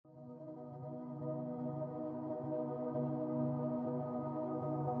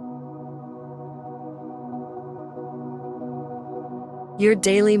Your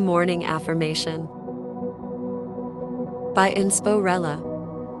daily morning affirmation by Insporella.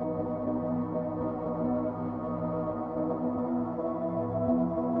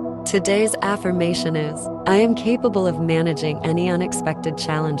 Today's affirmation is, I am capable of managing any unexpected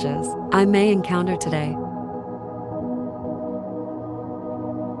challenges I may encounter today.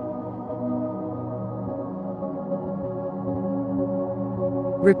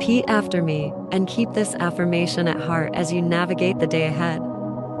 Repeat after me and keep this affirmation at heart as you navigate the day ahead.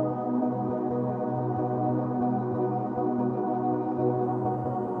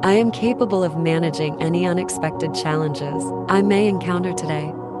 I am capable of managing any unexpected challenges I may encounter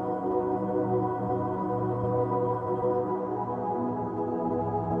today.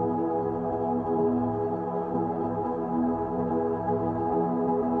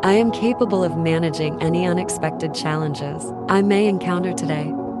 I am capable of managing any unexpected challenges I may encounter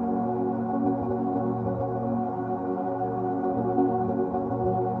today.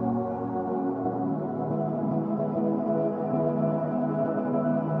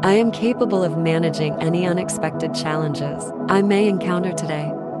 I am capable of managing any unexpected challenges I may encounter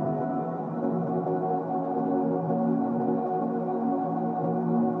today.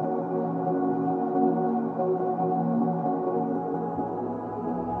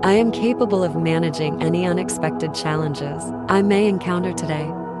 I am capable of managing any unexpected challenges I may encounter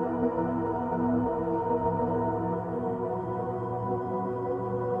today.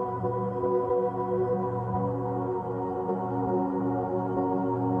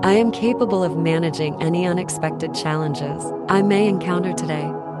 I am capable of managing any unexpected challenges I may encounter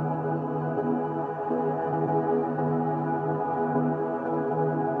today.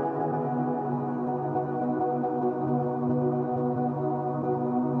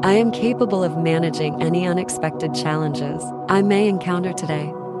 I am capable of managing any unexpected challenges I may encounter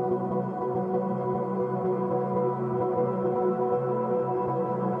today.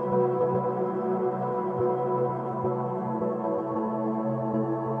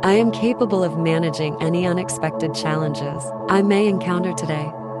 I am capable of managing any unexpected challenges I may encounter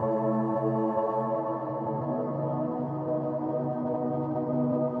today.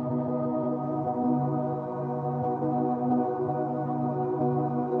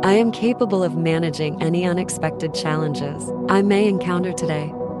 I am capable of managing any unexpected challenges I may encounter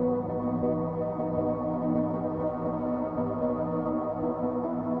today.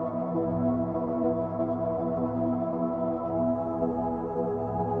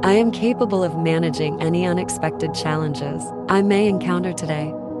 I am capable of managing any unexpected challenges I may encounter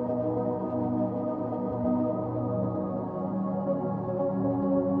today.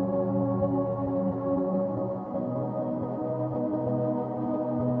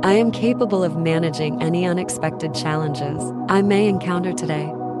 I am capable of managing any unexpected challenges I may encounter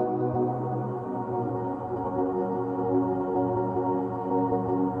today.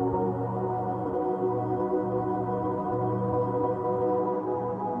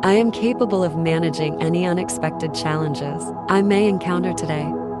 I am capable of managing any unexpected challenges I may encounter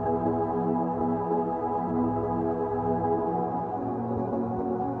today.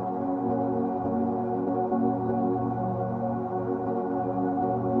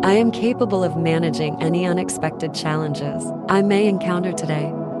 I am capable of managing any unexpected challenges I may encounter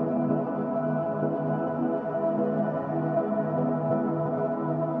today.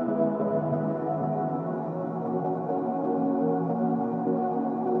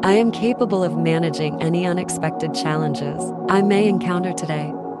 I am capable of managing any unexpected challenges I may encounter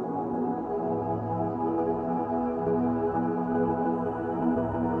today.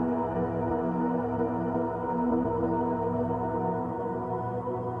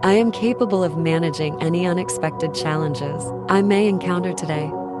 I am capable of managing any unexpected challenges I may encounter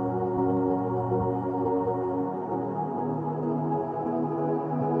today.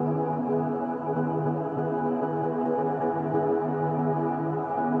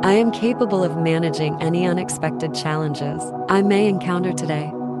 I am capable of managing any unexpected challenges I may encounter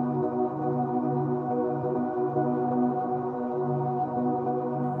today.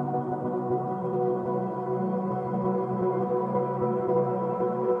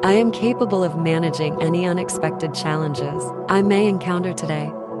 I am capable of managing any unexpected challenges I may encounter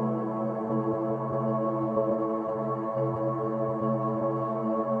today.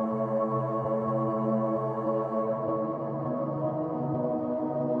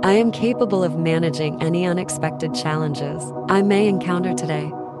 I am capable of managing any unexpected challenges I may encounter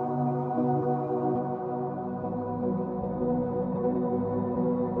today.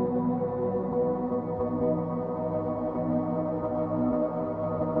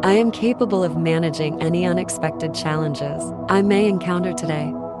 I am capable of managing any unexpected challenges I may encounter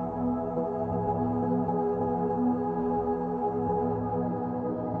today.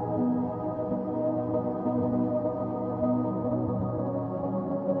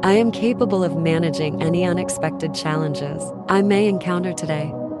 I am capable of managing any unexpected challenges I may encounter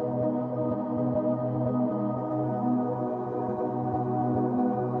today.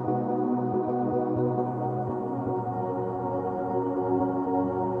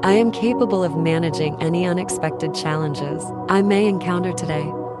 I am capable of managing any unexpected challenges I may encounter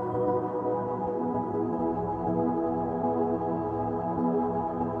today.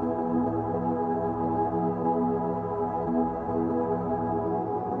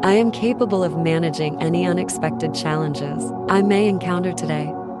 I am capable of managing any unexpected challenges I may encounter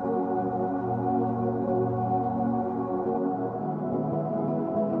today.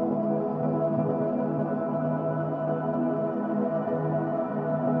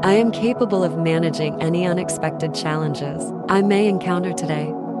 I am capable of managing any unexpected challenges I may encounter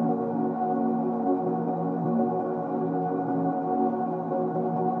today.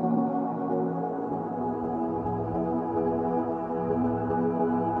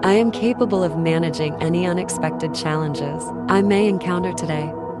 I am capable of managing any unexpected challenges I may encounter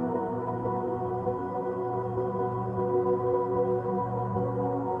today.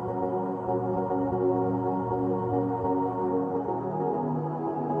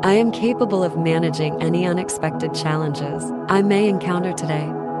 I am capable of managing any unexpected challenges I may encounter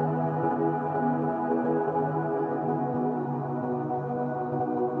today.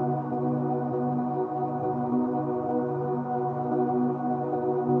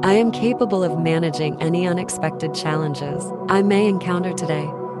 I am capable of managing any unexpected challenges I may encounter today.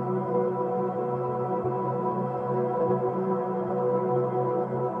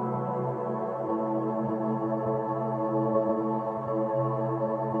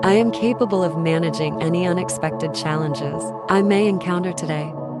 I am capable of managing any unexpected challenges I may encounter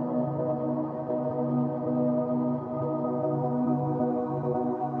today.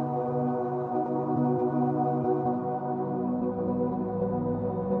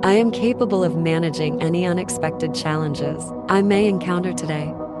 I am capable of managing any unexpected challenges I may encounter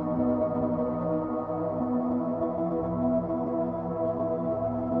today.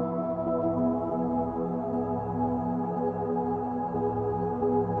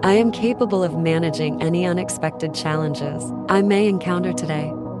 I am capable of managing any unexpected challenges I may encounter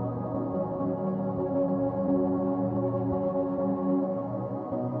today.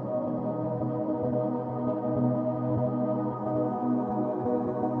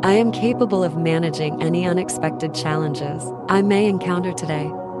 I am capable of managing any unexpected challenges I may encounter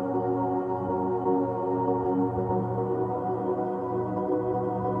today.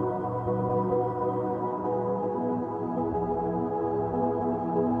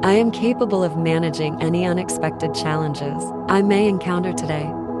 I am capable of managing any unexpected challenges I may encounter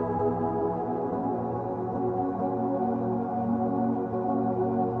today.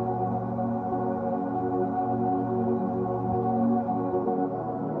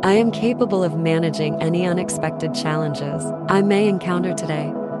 I am capable of managing any unexpected challenges I may encounter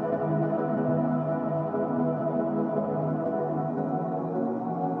today.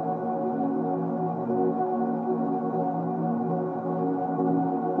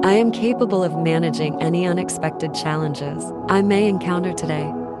 I am capable of managing any unexpected challenges I may encounter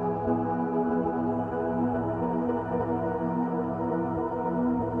today.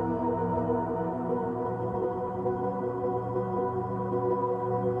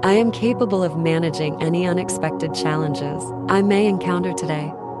 I am capable of managing any unexpected challenges I may encounter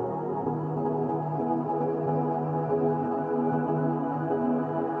today.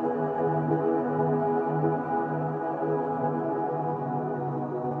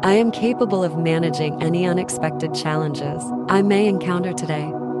 I am capable of managing any unexpected challenges I may encounter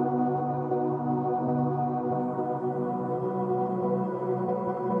today.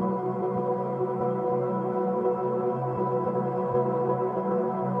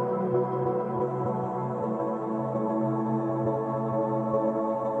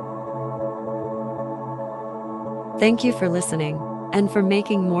 Thank you for listening and for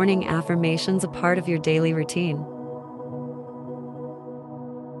making morning affirmations a part of your daily routine.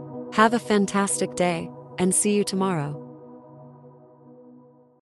 Have a fantastic day and see you tomorrow.